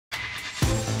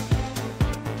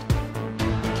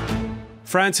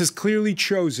France has clearly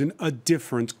chosen a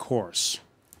different course.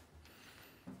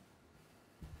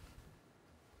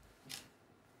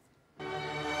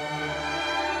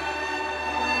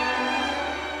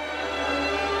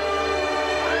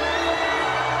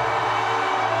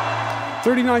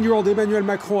 "39-year-old Emmanuel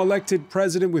Macron elected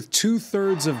president with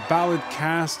 2/3 of ballot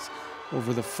cast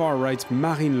over the far-right's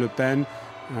Marine Le Pen.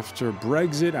 After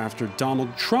Brexit, after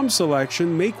Donald Trump's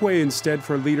election, make way instead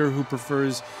for a leader who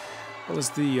prefers, well,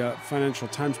 as the Financial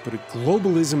Times put it,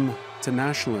 globalism to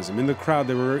nationalism. In the crowd,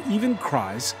 there were even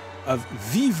cries of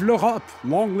Vive l'Europe,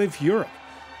 long live Europe.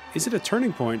 Is it a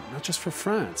turning point, not just for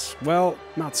France? Well,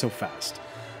 not so fast.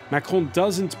 Macron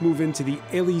doesn't move into the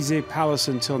Élysée Palace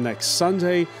until next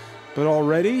Sunday, but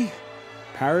already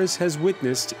Paris has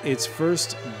witnessed its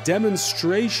first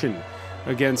demonstration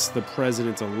against the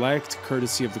president-elect,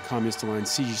 courtesy of the Communist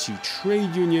Alliance CGC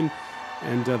trade union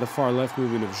and the far-left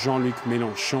movement of Jean-Luc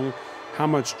Mélenchon. How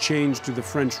much change do the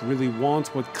French really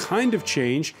want? What kind of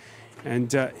change?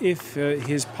 And if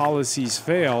his policies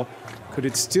fail, could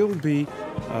it still be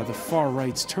the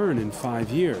far-right's turn in 5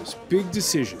 years? Big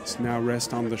decisions now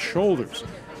rest on the shoulders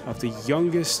of the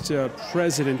youngest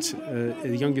president,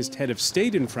 the youngest head of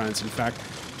state in France, in fact,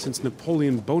 since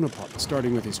Napoleon Bonaparte,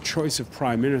 starting with his choice of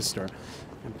prime minister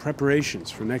and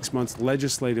preparations for next month's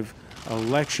legislative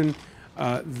election.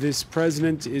 This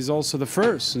president is also the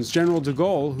first since General de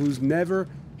Gaulle who's never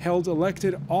held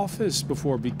elected office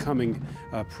before becoming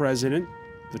president.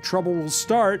 The trouble will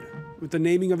start with the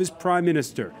naming of his prime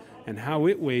minister and how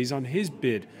it weighs on his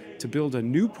bid to build a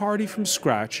new party from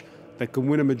scratch that can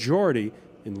win a majority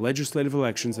in legislative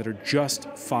elections that are just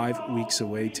 5 weeks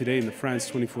away. Today in the France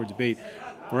 24 debate,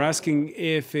 we're asking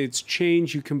if it's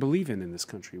change you can believe in this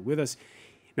country. With us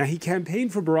now, he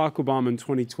campaigned for Barack Obama in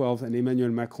 2012 and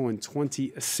Emmanuel Macron in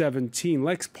 2017.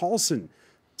 Lex Paulsen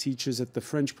teaches at the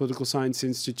French Political Science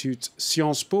Institute,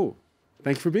 Sciences Po.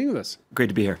 Thank you for being with us. Great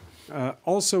to be here.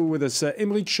 Also with us,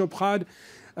 Émeric Choprade,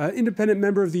 independent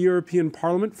member of the European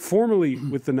Parliament, formerly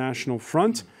with the National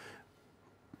Front.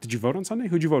 Did you vote on Sunday?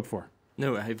 Who'd you vote for?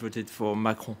 No, I voted for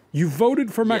Macron. You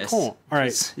voted for Macron? Yes. All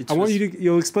right. I want you to,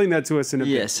 you'll explain that to us in a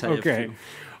bit. Yes, I have to.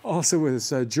 Also with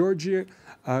us, Georgia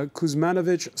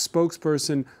Kuzmanovic,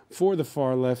 spokesperson for the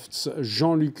far left's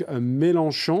Jean-Luc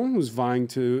Mélenchon, who's vying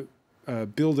to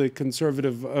build a a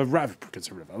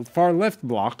far left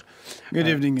bloc. Good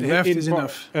evening. Left is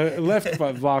enough. Left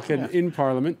bloc in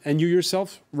Parliament, and you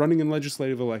yourself running in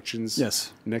legislative elections.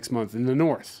 Yes. Next month in the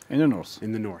north. In the north.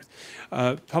 In the north.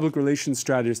 Public relations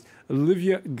strategist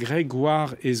Olivia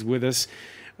Grégoire is with us.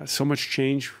 So much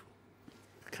change.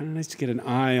 Kind of nice to get an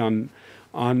eye on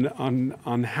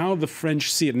how the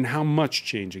French see it and how much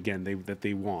change, again, that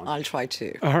they want. I'll try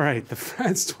to. All right, the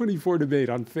France 24 debate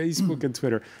on Facebook and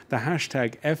Twitter, the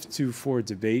hashtag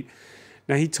F24debate.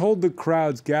 Now, he told the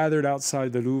crowds gathered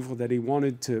outside the Louvre that he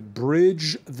wanted to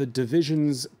bridge the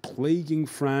divisions plaguing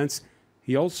France.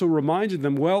 He also reminded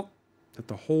them, well, that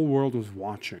the whole world was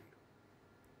watching.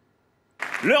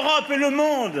 L'Europe et le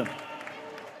monde.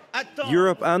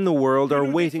 Europe and the world are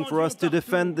waiting for us to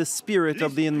defend the spirit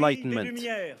of the Enlightenment,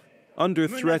 under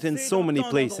threat in so many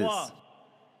places.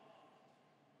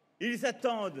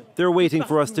 They're waiting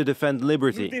for us to defend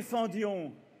liberty, to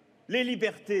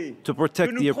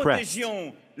protect the oppressed.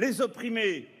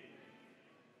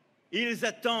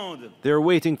 They're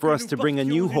waiting for us to bring a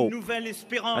new hope,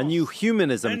 a new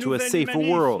humanism to a safer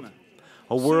world,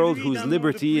 a world whose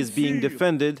liberty is being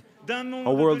defended,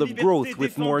 a world of growth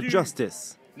with more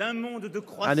justice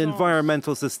and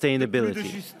environmental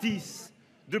sustainability.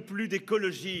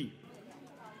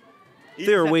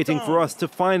 They're waiting for us to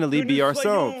finally be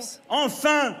ourselves. Lex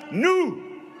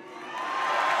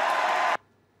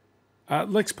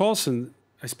Paulsen,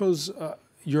 I suppose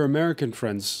your American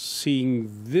friends seeing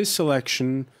this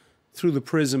election through the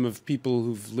prism of people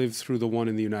who've lived through the one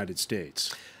in the United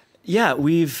States. Yeah,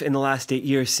 we've, in the last 8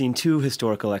 years, seen two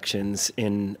historic elections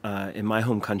in my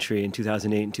home country in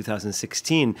 2008 and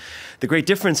 2016. The great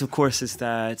difference, of course, is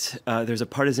that there's a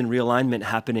partisan realignment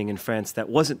happening in France that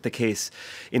wasn't the case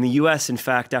in the U.S. In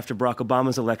fact, after Barack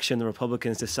Obama's election, the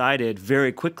Republicans decided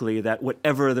very quickly that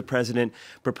whatever the president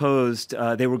proposed,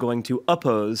 they were going to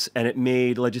oppose, and it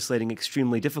made legislating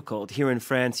extremely difficult. Here in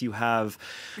France, you have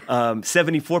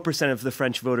 74% of the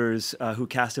French voters who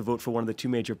cast a vote for one of the two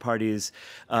major parties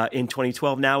in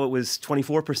 2012. Now it was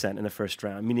 24% in the first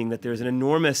round, meaning that there's an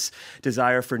enormous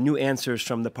desire for new answers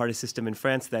from the party system in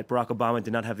France that Barack Obama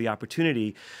did not have the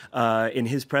opportunity in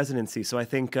his presidency. So I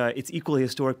think it's equally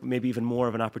historic, but maybe even more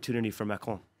of an opportunity for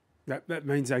Macron. That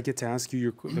means I get to ask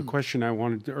you the question I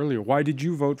wanted earlier. Why did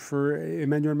you vote for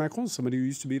Emmanuel Macron, somebody who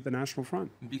used to be at the National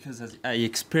Front? Because I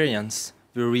experienced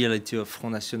the reality of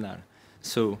Front National.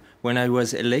 So when I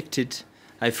was elected,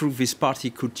 I thought this party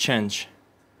could change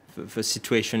the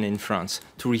situation in France,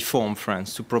 to reform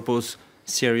France, to propose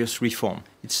serious reform.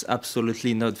 It's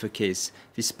absolutely not the case.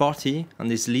 This party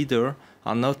and its leader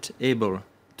are not able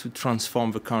to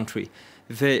transform the country.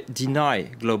 They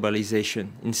deny globalization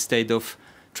instead of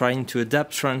trying to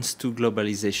adapt France to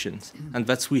globalization. And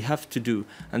that's what we have to do.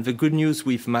 And the good news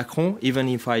with Macron, even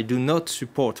if I do not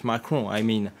support Macron, I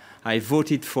mean, I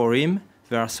voted for him.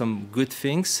 There are some good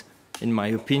things, in my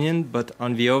opinion, but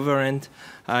on the other hand,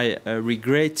 I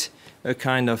regret a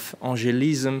kind of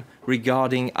angelism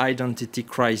regarding identity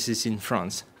crisis in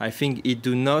France. I think he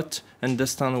do not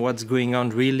understand what's going on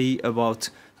really about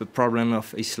the problem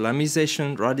of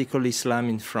Islamization, radical Islam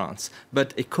in France.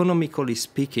 But economically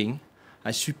speaking,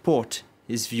 I support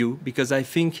his view because I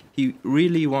think he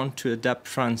really wants to adapt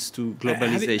France to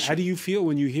globalization. How do you feel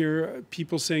when you hear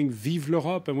people saying "Vive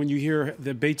l'Europe" and when you hear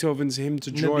the Beethoven's Hymn to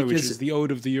Joy, which is the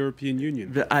ode of the European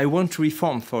Union? I want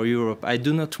reform for Europe. I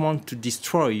do not want to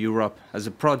destroy Europe as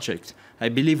a project. I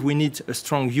believe we need a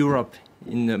strong Europe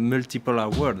in a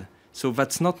multipolar world. So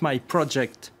that's not my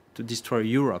project to destroy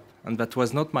Europe, and that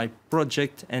was not my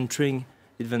project entering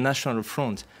the National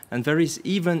Front. And there is,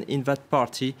 even in that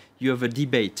party, you have a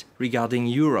debate regarding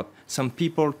Europe. Some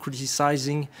people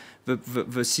criticizing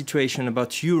the situation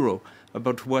about Euro,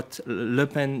 about what Le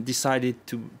Pen decided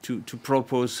to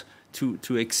propose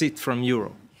to exit from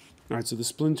Euro. All right, so the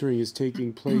splintering is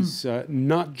taking place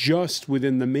not just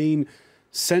within the main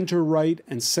center-right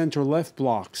and center-left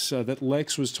blocks that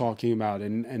Lex was talking about,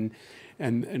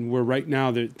 and where right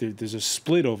now there's a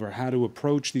split over how to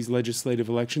approach these legislative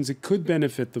elections. It could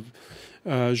benefit the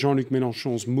Jean-Luc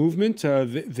Mélenchon's movement.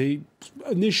 The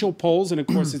initial polls, and of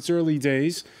course it's early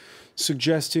days,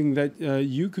 suggesting that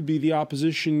you could be the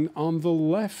opposition on the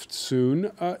left soon.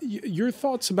 Your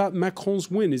thoughts about Macron's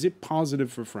win? Is it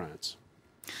positive for France?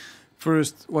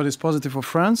 First, what is positive for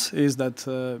France is that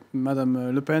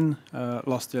Madame Le Pen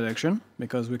lost the election,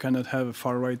 because we cannot have a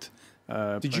far-right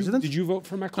president. Did you vote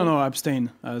for Macron? No, I abstained.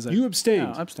 You abstained?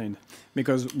 Yeah, I abstained,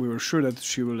 because we were sure that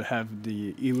he will have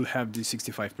the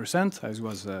 65%, as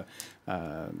was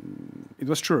it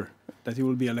was sure that he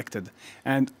will be elected,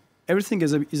 and everything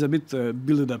is a bit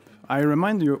built up. I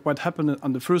remind you what happened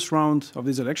on the first round of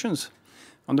these elections.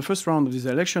 On the first round of this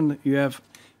election, you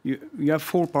have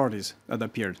four parties that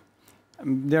appeared.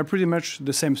 They are pretty much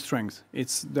the same strength.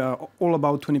 They're all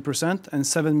about 20% and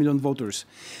 7 million voters.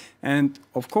 And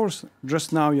of course,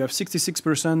 just now you have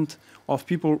 66% of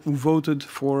people who voted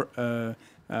for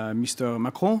Mr.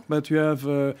 Macron, but you have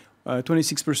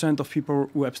 26% of people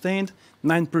who abstained,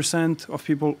 9% of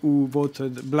people who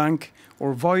voted blank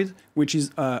or void, which is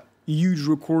a huge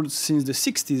record since the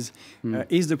 60s.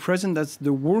 Is the president that's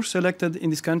the worst elected in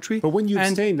this country. But when you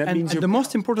abstain, that means the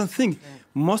most important thing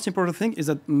is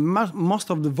that most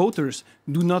of the voters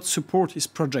do not support his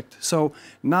project. So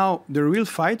now the real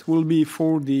fight will be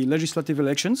for the legislative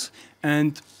elections,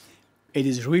 and it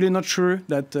is really not sure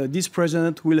that this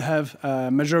president will have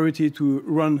a majority to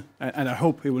run, and I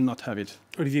hope he will not have it.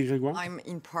 Olivier Grégoire? I'm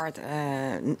in part,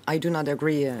 I do not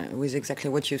agree with exactly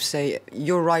what you say.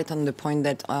 You're right on the point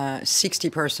that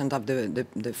 60% of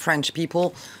the French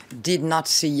people did not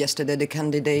see yesterday the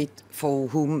candidate for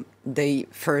whom they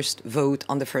first vote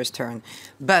on the first turn.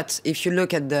 But if you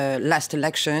look at the last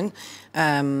election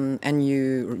and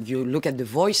you look at the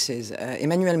voices,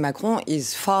 Emmanuel Macron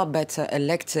is far better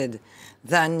elected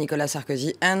than Nicolas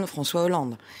Sarkozy and François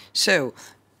Hollande. So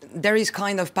there is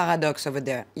kind of paradox over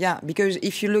there. Yeah, because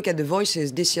if you look at the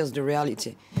voices, this is the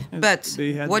reality. But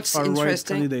what's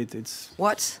interesting...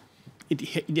 What?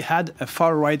 It had a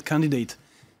far-right candidate,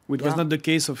 which was not the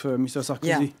case of Mr. Sarkozy.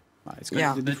 Yeah. It's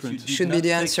kind of different. Should be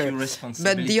the answer.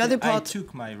 But the other part... I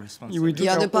took my responsibility. The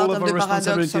other part of the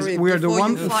paradox, sorry, we are the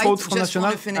one who fought for National.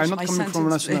 I'm not coming from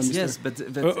National. Yes, but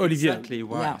Olivier. Exactly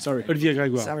why. Yeah. Sorry. Olivier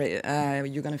Grégoire. Sorry,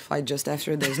 you're going to fight just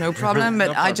after. There's no problem,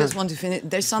 but I just want to finish.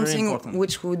 There's something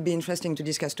which would be interesting to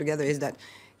discuss together, is that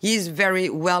he's very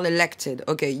well elected.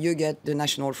 Okay, you get the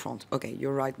National Front. Okay,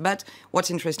 you're right. But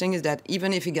what's interesting is that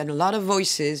even if he got a lot of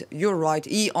voices, you're right,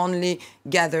 he only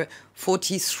gathered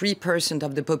 43%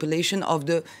 of the population of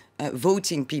the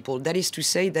voting people. That is to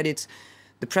say that it's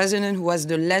the president who has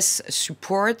the less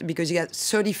support, because he had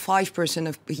 35%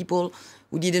 of people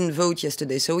who didn't vote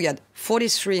yesterday. So we had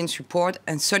 43 in support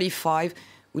and 35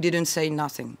 who didn't say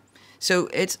nothing. So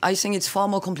I think it's far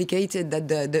more complicated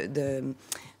than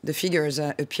the figures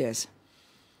appears.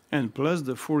 And plus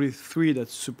the 43 that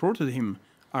supported him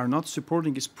are not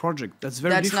supporting his project. That's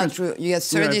very That's different. not true. You get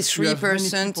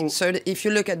 33%. If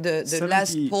you look at the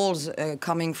last polls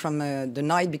coming from the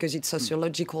night, because it's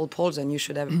sociological polls and you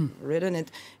should have written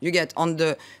it, you get on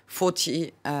the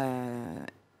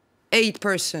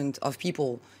 48% of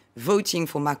people voting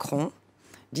for Macron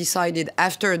decided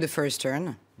after the first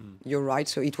turn. You're right,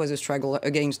 so it was a struggle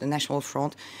against the National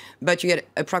Front. But you get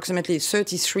approximately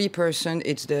 33%,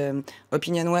 it's the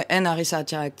Opinionway and Harris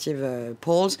Interactive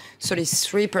polls,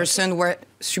 33% were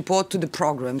support to the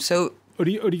program. So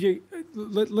Olivier,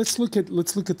 let's look at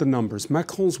the numbers.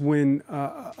 Macron's win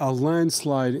a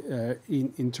landslide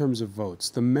in terms of votes.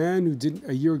 The man who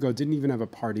a year ago didn't even have a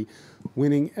party,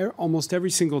 winning almost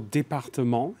every single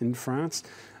département in France,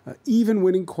 even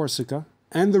winning Corsica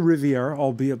and the Riviera,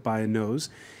 albeit by a nose.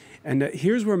 And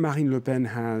here's where Marine Le Pen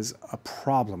has a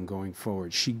problem going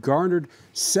forward. She garnered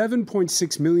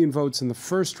 7.6 million votes in the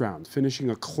first round,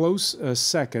 finishing a close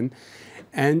second,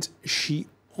 and she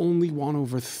only won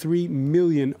over 3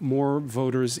 million more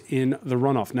voters in the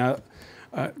runoff. Now,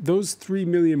 those 3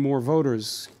 million more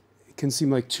voters can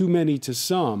seem like too many to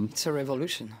some. It's a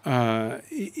revolution.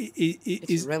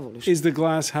 It's a revolution. Is the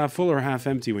glass half full or half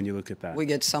empty when you look at that? We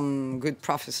get some good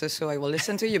professors, so I will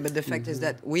listen to you. But the fact is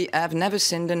that we have never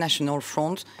seen the National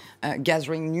Front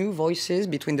gathering new voices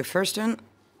between the first turn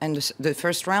and the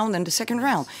first round and the second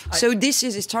round. So this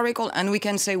is historical, and we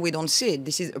can say we don't see it.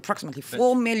 This is approximately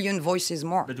 4 million voices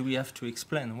more. But we have to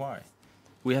explain why.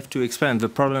 We have to explain the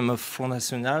problem of Front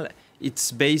National.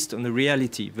 It's based on the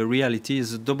reality. The reality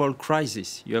is a double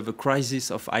crisis. You have a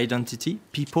crisis of identity.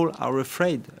 People are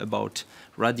afraid about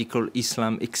radical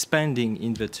Islam expanding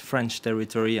in the French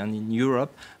territory and in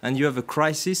Europe. And you have a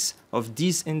crisis of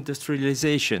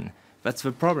disindustrialization. That's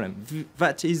the problem.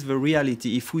 That is the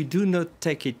reality. If we do not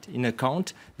take it in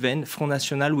account, then Front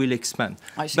National will expand.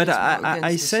 But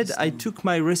I said I took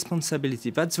my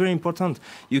responsibility. That's very important.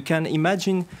 You can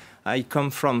imagine I come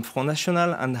from Front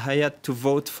National and I had to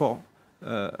vote for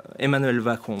Emmanuel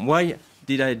Macron. Why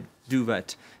did I do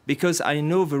that? Because I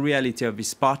know the reality of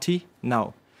this party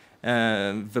now.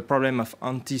 The problem of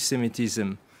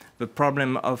anti-Semitism, the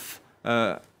problem of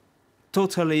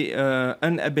totally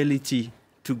inability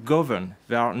to govern.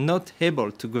 They are not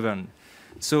able to govern.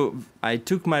 So I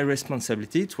took my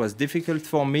responsibility. It was difficult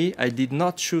for me. I did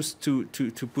not choose to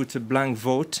put a blank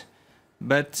vote.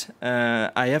 But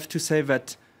I have to say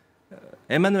that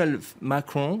Emmanuel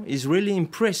Macron is really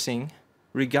impressing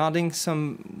regarding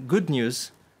some good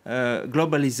news,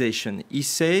 globalization. He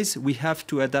says we have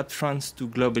to adapt France to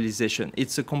globalization.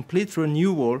 It's a complete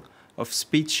renewal of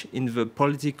speech in the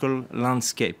political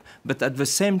landscape. But at the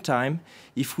same time,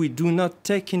 if we do not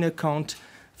take in account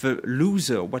the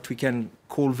loser, what we can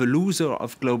call the loser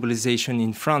of globalization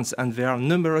in France, and there are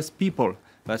numerous people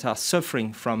that are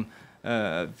suffering from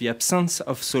the absence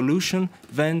of solution,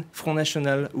 then Front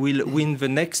National will win the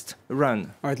next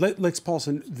run. All right, let's pause.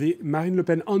 Marine Le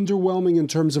Pen underwhelming in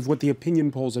terms of what the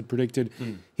opinion polls had predicted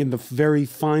in the very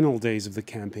final days of the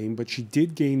campaign, but she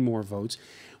did gain more votes.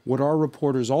 What our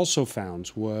reporters also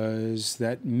found was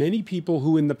that many people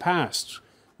who in the past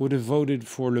would have voted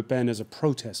for Le Pen as a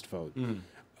protest vote,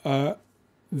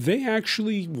 they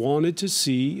actually wanted to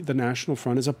see the National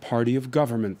Front as a party of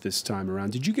government this time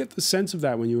around. Did you get the sense of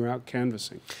that when you were out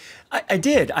canvassing? I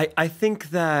did. I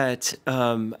think that,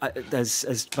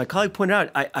 as my colleague pointed out,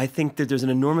 I think that there's an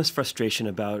enormous frustration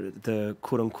about the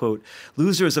quote-unquote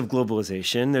losers of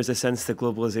globalization. There's a sense that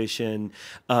globalization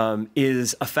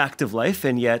is a fact of life,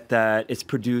 and yet that it's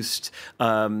produced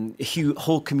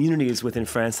whole communities within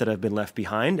France that have been left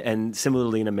behind. And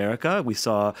similarly in America, we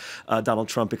saw Donald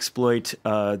Trump exploit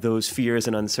those fears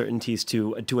and uncertainties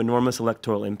to enormous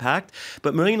electoral impact.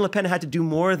 But Marine Le Pen had to do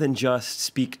more than just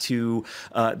speak to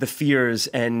the fears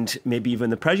and maybe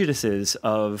even the prejudices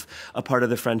of a part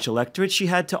of the French electorate. She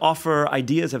had to offer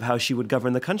ideas of how she would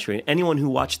govern the country. Anyone who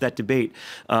watched that debate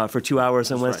for 2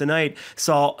 hours on Wednesday night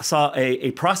saw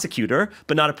a prosecutor,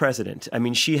 but not a president. I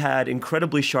mean, she had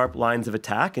incredibly sharp lines of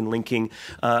attack in linking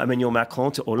Emmanuel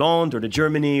Macron to Hollande or to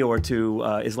Germany or to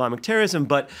Islamic terrorism.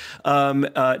 But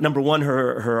number one,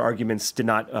 her arguments did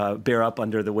not bear up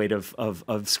under the weight of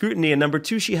scrutiny. And number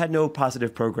two, she had no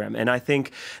positive program. And I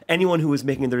think anyone who was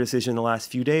making their decision in the last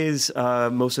few days,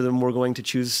 most of them were going to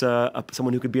choose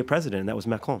someone who could be a president, and that was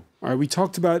Macron. All right, we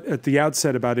talked about at the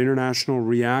outset about international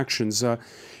reactions.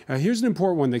 Here's an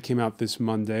important one that came out this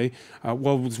Monday.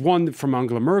 Well, it was one from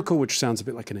Angela Merkel, which sounds a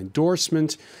bit like an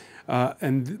endorsement.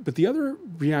 But the other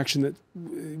reaction that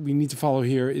we need to follow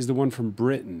here is the one from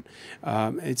Britain.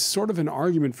 It's sort of an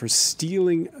argument for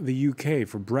stealing the UK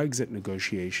for Brexit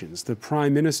negotiations. The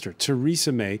Prime Minister,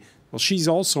 Theresa May, well, she's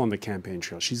also on the campaign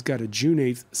trail. She's got a June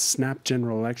 8th snap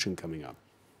general election coming up.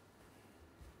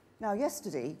 Now,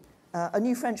 yesterday, a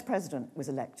new French president was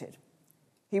elected.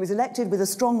 He was elected with a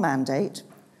strong mandate,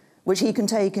 which he can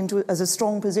take as a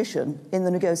strong position in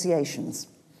the negotiations.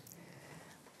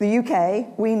 The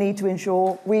UK, we need to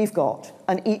ensure we've got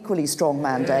an equally strong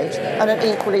mandate and an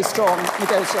equally strong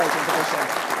negotiating position.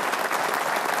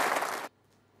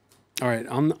 All right.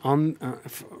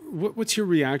 What's your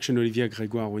reaction, Olivier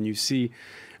Grégoire, when you see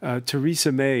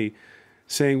Theresa May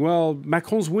saying, well,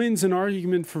 Macron's win's an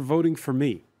argument for voting for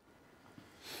me?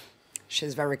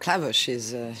 She's very clever. She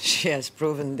has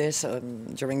proven this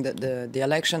during the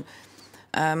election.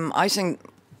 I think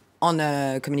on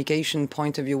a communication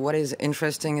point of view, what is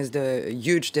interesting is the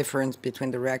huge difference between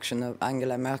the reaction of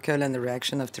Angela Merkel and the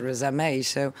reaction of Theresa May.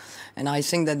 And I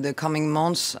think that the coming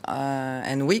months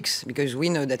and weeks, because we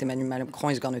know that Emmanuel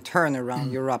Macron is going to turn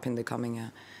around Europe in the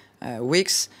coming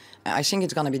weeks, I think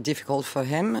it's going to be difficult for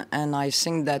him. And I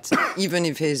think that even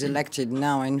if he's elected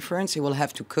now in France, he will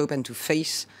have to cope and to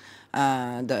face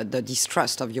the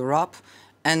distrust of Europe.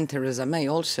 And Theresa May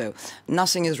also.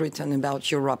 Nothing is written about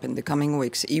Europe in the coming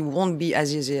weeks. It won't be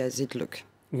as easy as it looks.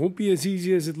 Won't be as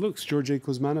easy as it looks, George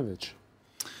Kuzmanovic.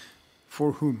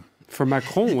 For whom? For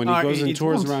Macron when he goes and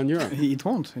tours around Europe. It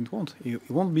won't.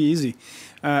 It won't be easy.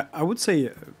 I would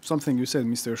say something you said,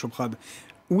 Mr. Choprade.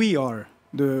 We are,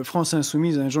 the France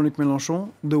Insoumise and Jean-Luc Mélenchon,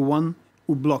 the one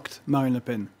who blocked Marine Le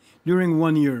Pen. During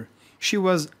 1 year, she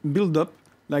was built up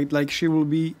like she will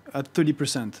be at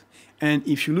 30%. And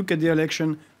if you look at the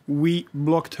election, we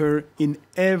blocked her in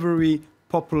every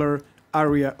popular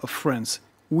area of France.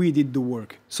 We did the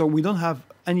work. So we don't have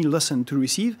any lesson to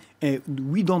receive.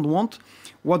 We don't want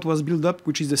what was built up,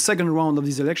 which is the second round of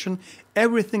this election.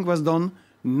 Everything was done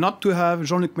not to have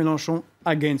Jean-Luc Mélenchon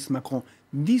against Macron.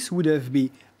 This would have been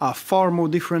a far more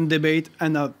different debate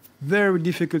and a very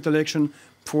difficult election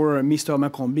for Mr.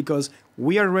 Macron, because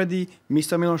we are ready,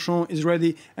 Mr. Mélenchon is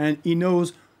ready, and he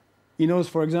knows,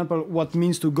 for example, what it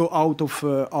means to go out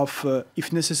of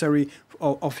if necessary,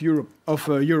 of Europe,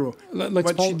 euro.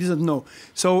 But she doesn't know.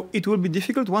 So it will be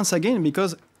difficult once again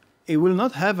because it will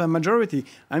not have a majority.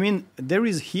 I mean, there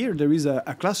is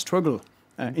a class struggle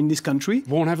in this country.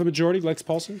 Won't have a majority, Lex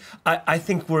Paulsen? I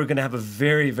think we're going to have a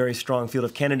very, very strong field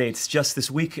of candidates. Just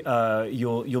this week,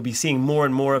 you'll be seeing more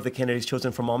and more of the candidates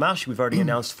chosen from En Marche. We've already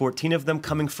announced 14 of them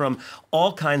coming from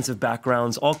all kinds of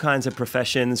backgrounds, all kinds of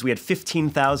professions. We had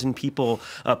 15,000 people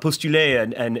postuler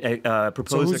and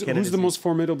propose their candidacy. Who's the most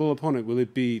formidable opponent? Will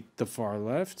it be the far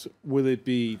left? Will it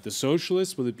be the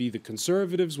socialists? Will it be the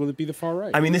conservatives? Will it be the far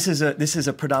right? I mean, this is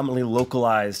a predominantly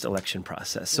localized election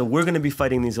process. So we're going to be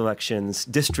fighting these elections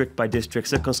district by district,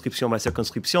 circonscription by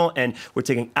circonscription, and we're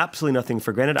taking absolutely nothing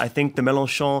for granted. I think the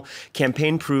Mélenchon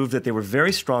campaign proved that they were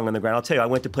very strong on the ground. I'll tell you, I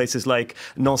went to places like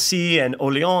Nancy and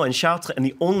Orléans and Chartres, and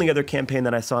the only other campaign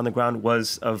that I saw on the ground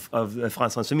was of the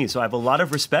France Insoumise. So I have a lot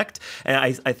of respect, and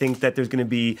I think that there's going to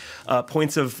be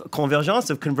points of convergence,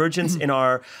 of convergence in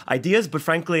our ideas, but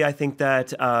frankly, I think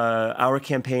that our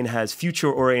campaign has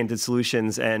future-oriented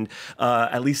solutions, and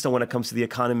at least when it comes to the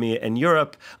economy in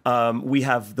Europe, we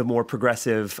have the more progressive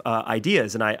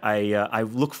ideas, and I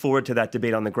look forward to that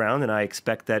debate on the ground, and I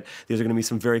expect that there's going to be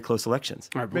some very close elections.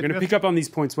 All right, we're going to pick up on these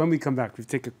points when we come back. We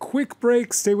take a quick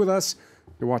break. Stay with us.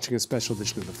 You're watching a special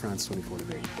edition of the France 24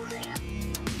 debate.